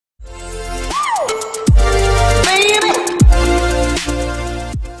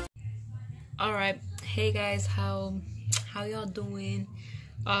Hey guys, how y'all doing?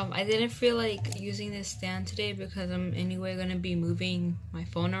 I didn't feel like using this stand today because I'm anyway gonna be moving my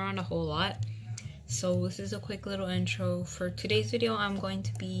phone around a whole lot. So this is a quick little intro. For today's video, I'm going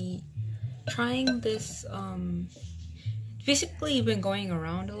to be trying this basically been going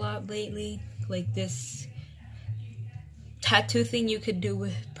around a lot lately, like this tattoo thing you could do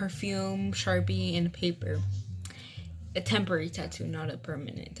with perfume, Sharpie, and paper. A temporary tattoo, not a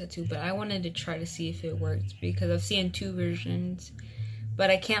permanent tattoo, but I wanted to try to see if it worked because I've seen two versions, but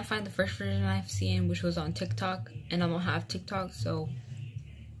I can't find the first version I've seen, which was on TikTok, and I don't have TikTok, so,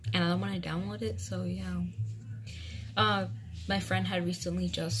 and I don't want to download it, so yeah. My friend had recently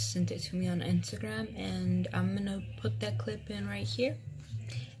just sent it to me on Instagram, and I'm gonna put that clip in right here,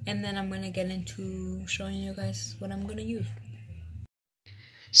 and then I'm gonna get into showing you guys what I'm gonna use.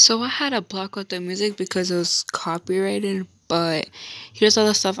 So I had to block out the music because it was copyrighted, but here's all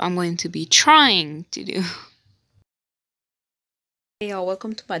the stuff I'm going to be trying to do. Hey y'all,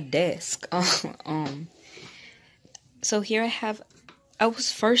 welcome to my desk. So here I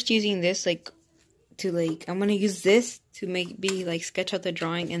was first using this I'm gonna use this to sketch out the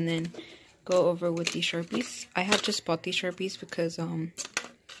drawing and then go over with these Sharpies. I have just bought these Sharpies because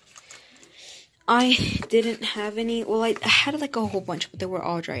I didn't have any. Well, I had like a whole bunch, but they were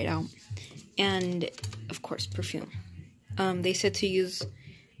all dried out. And of course, perfume. They said to use,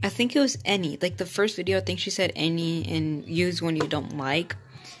 I think it was any. Like the first video, I think she said any and use when you don't like.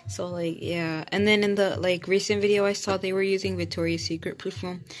 So yeah. And then in the recent video I saw, they were using Victoria's Secret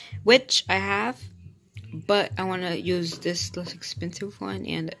perfume, which I have, but I want to use this less expensive one.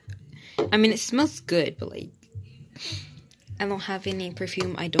 And I mean, it smells good, but I don't have any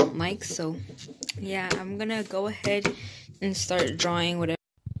perfume I don't like, so yeah, I'm gonna go ahead and start drawing whatever.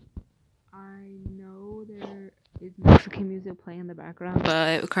 I know there is Mexican music playing in the background,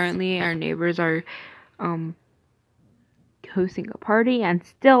 but currently our neighbors are hosting a party and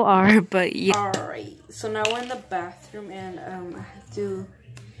still are, but yeah. Alright, so now we're in the bathroom and I have to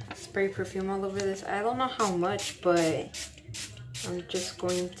spray perfume all over this. I don't know how much, but I'm just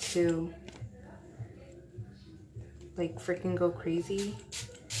going to freaking go crazy.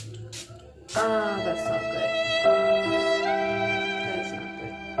 That's not good. That's not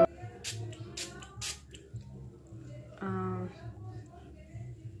good.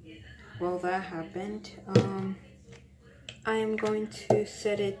 Well, that happened. I am going to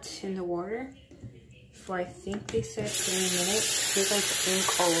set it in the water for, I think they said 3 minutes. There's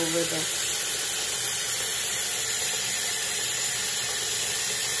ink all over the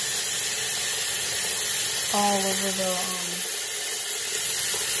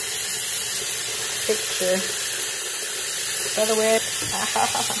picture. By the way,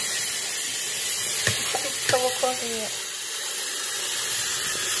 double closing it.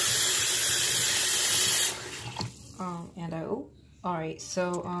 Alright,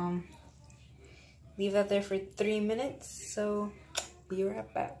 so leave that there for 3 minutes, so be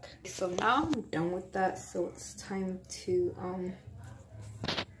right back. So now I'm done with that, so it's time to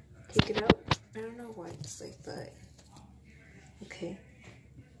take it out. I don't know why it's like that. Okay.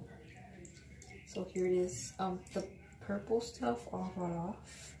 So here it is. The purple stuff all got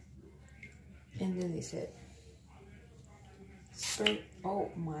off. And then they said spray. Oh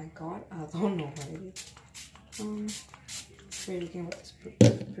my god, I don't know what it is. Spray it again with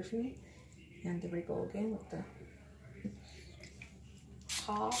this perfume. And there we go again with the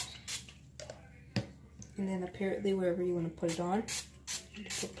hot. And then apparently wherever you want to put it on, you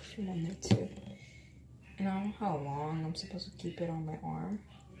can put perfume on there too. And I don't know how long I'm supposed to keep it on my arm.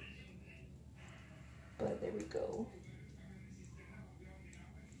 But there we go.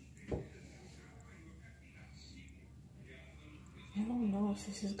 I don't know if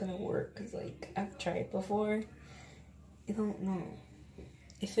this is gonna work because I've tried before. I don't know.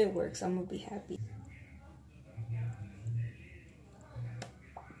 If it works, I'm gonna be happy.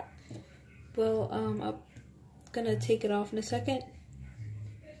 Well, I'm gonna take it off in a second.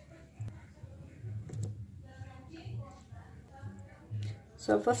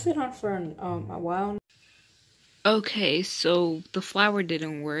 So I've left it on for a while. Okay, so the flower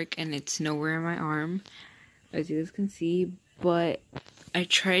didn't work and it's nowhere in my arm, as you guys can see, but I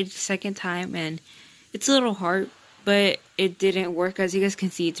tried the second time and it's a little hard, but it didn't work. As you guys can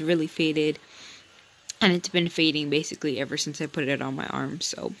see, it's really faded, and it's been fading basically ever since I put it on my arm,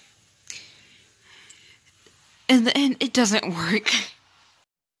 so in the end it doesn't work.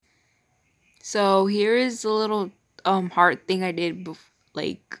 So here is the little heart thing I did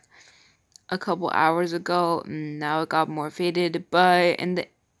a couple hours ago, and now it got more faded, but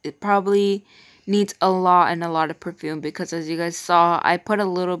it probably needs a lot of perfume because, as you guys saw, I put a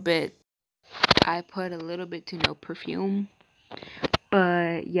little bit I put a little bit to no perfume.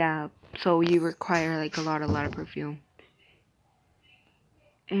 But yeah, so you require like a lot of perfume.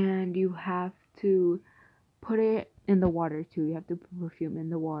 And you have to put it in the water too. You have to put perfume in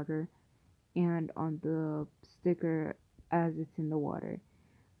the water and on the sticker as it's in the water.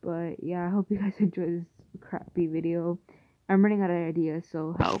 But yeah, I hope you guys enjoyed this crappy video. I'm running out of ideas,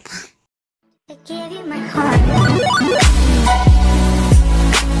 so help. I gave you my heart.